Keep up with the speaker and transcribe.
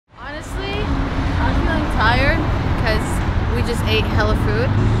we just ate hella food,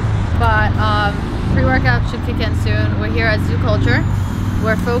 but pre-workout should kick in soon. We're here at Zoo Culture.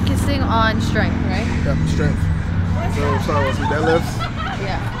 We're focusing on strength, right? Yep, strength. So we'll start with some deadlifts.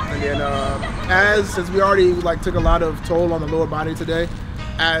 Yeah. And then since we already took a lot of toll on the lower body today,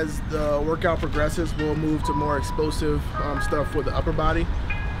 as the workout progresses, we'll move to more explosive stuff for the upper body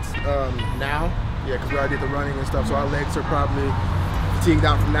now. Yeah, because we already did the running and stuff, so our legs are probably fatigued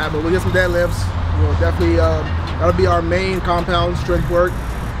out from that. But we'll get some deadlifts. We'll definitely, that'll be our main compound strength work,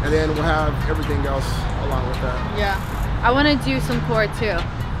 and then we'll have everything else along with that. Yeah. I want to do some core too.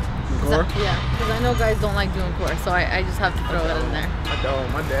 Core? Yeah, because I know guys don't like doing core, so I just have to throw it in there. I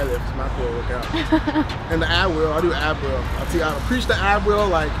don't. My deadlift is my core workout. And the ab wheel, I do ab wheel. I preach the ab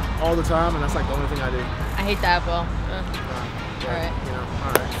wheel all the time, and that's the only thing I do. I hate the ab wheel. Yeah, all right.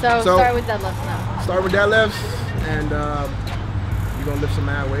 All right. So start with deadlifts now. Start with deadlifts, and you gonna lift some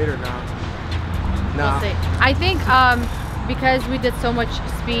ab weight or not? Nah. We'll see. I think because we did so much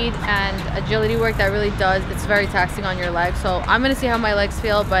speed and agility work, that really it's very taxing on your legs. So I'm gonna see how my legs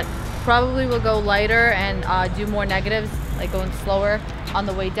feel, but probably we'll go lighter and do more negatives, like going slower on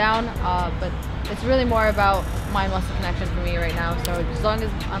the way down. But it's really more about mind-muscle connection for me right now. So as long as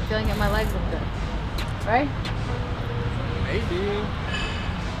I'm feeling it in my legs, I'm good. Right? Maybe.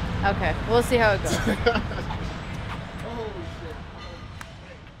 Okay, we'll see how it goes.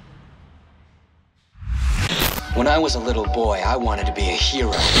 When I was a little boy, I wanted to be a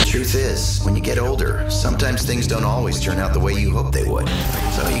hero. The truth is, when you get older, sometimes things don't always turn out the way you hope they would.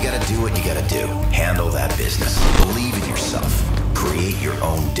 So you gotta do what you gotta do. Handle that business. Believe in yourself. Create your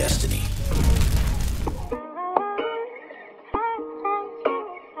own destiny.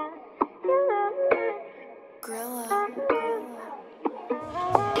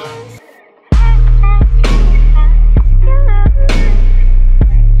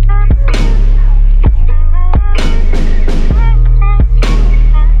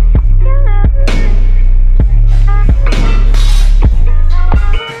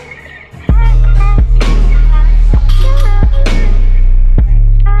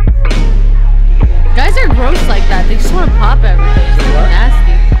 They just want to pop everything. It's so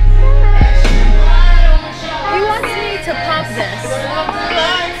nasty. He wants me to pop this.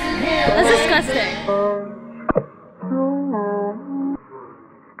 That's disgusting.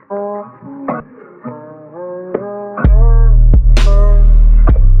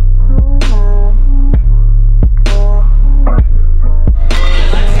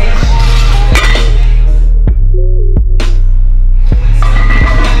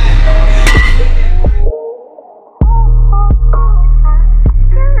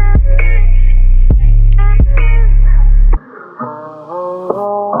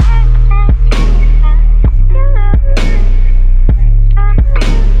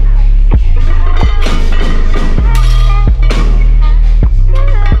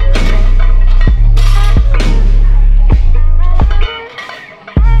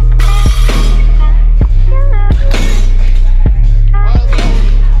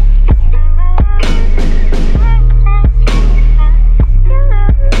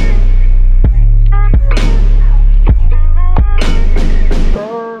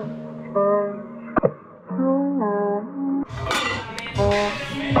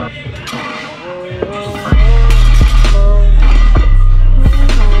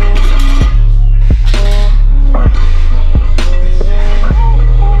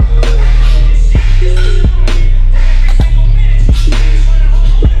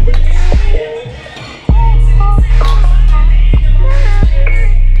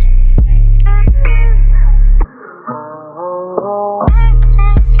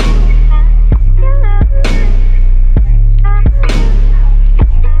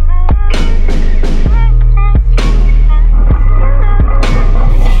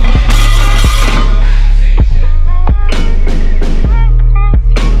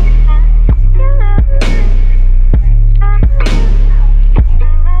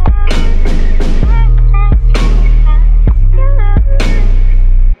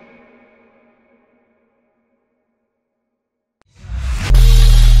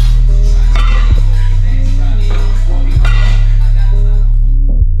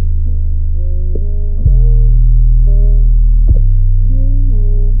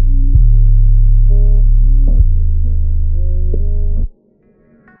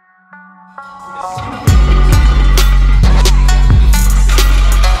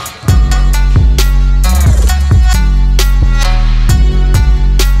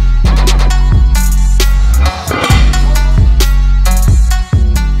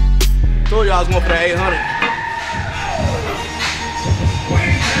 I was going for that 800.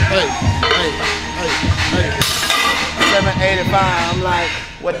 Hey, hey, hey, hey. 785. I'm like,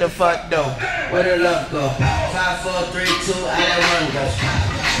 what the fuck though? Where the love go? 5, 4, 3, 2, I let one go.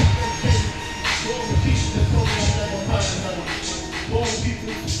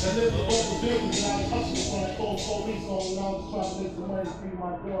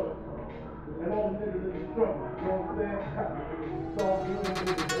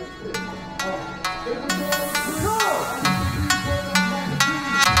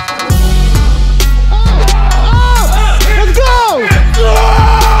 Let's go!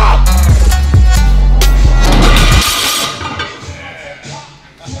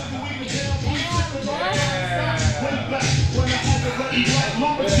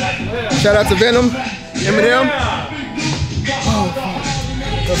 Shout out to Venom, Eminem. Oh,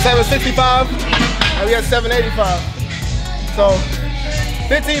 so 765, and we had 785. So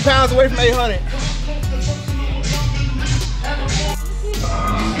 15 pounds away from 800.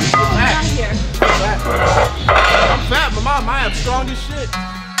 I'm fat, but my mind, I'm strong as shit.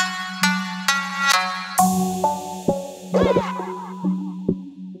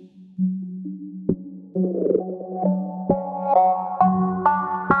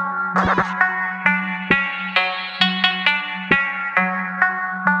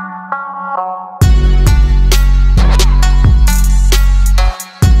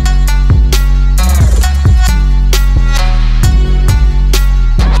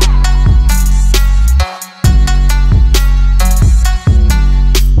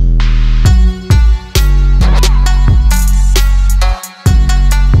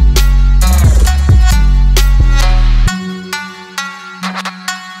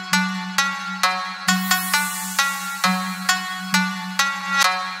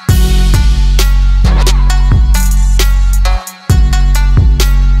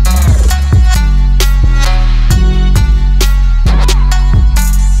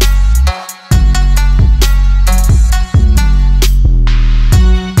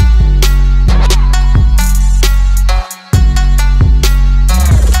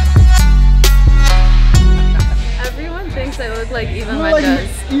 Like Eva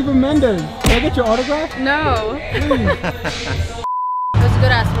Mendes. Eva Mendes. Can I get your autograph? No. It was a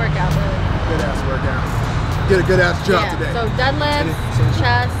good ass workout, really. Good ass workout. Did a good ass job today. So deadlifts,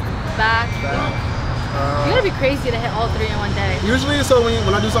 chest, back. You gotta be crazy to hit all 3 in one day. Usually, so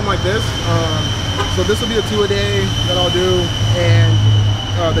when I do something like this, so this will be a 2-a-day that I'll do, and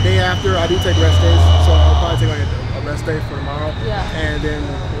the day after I do take rest days. So I'll probably take like a rest day for tomorrow, and then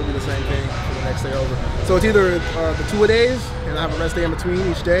it'll be the same thing for the next day over. So it's either the 2-a-days, and I have a rest day in between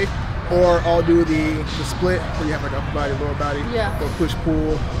each day, or I'll do the split where you have like upper body, lower body, or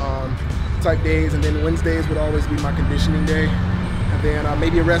push-pull type days, and then Wednesdays would always be my conditioning day. And then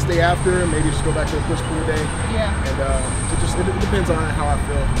maybe a rest day after, maybe just go back to a push-pull day. And it depends on how I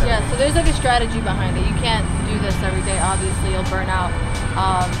feel. So there's like a strategy behind it. You can't do this every day, obviously, you'll burn out.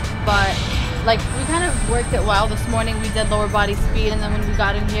 But like we kind of worked it well this morning. We did lower body speed, and then when we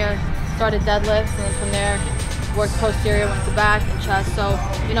got in here, started deadlifts, and then from there, worked posterior, went to back and chest. So,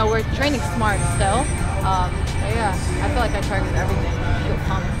 you know, we're training smart still. But yeah, I feel like I targeted everything. I feel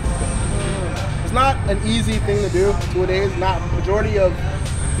pumped. It's not an easy thing to do, 2-a-days. Not majority of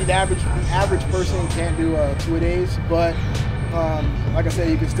the average person can't do 2-a-days, but like I said,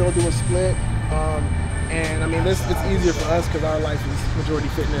 you can still do a split. And I mean, it's easier for us because our life is majority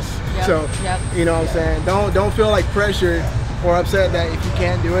fitness. So, you know what I'm saying? Don't feel like pressured or upset that if you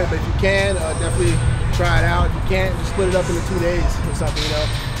can't do it, but if you can, definitely try it out. If you can't, just split it up into 2 days or something, you know.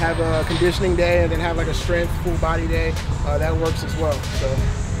 Have a conditioning day and then have like a strength full body day. That works as well. So.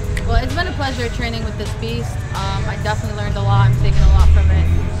 Well, it's been a pleasure training with this beast. I definitely learned a lot. I'm taking a lot from it.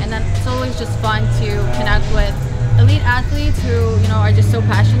 And then it's always just fun to connect with elite athletes who, you know, are just so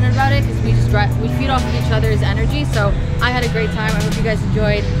passionate about it, because we feed off of each other's energy. So I had a great time. I hope you guys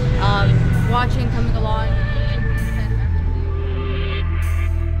enjoyed watching, coming along.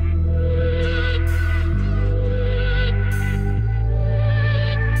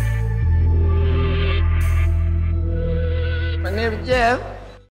 My name is Jeff.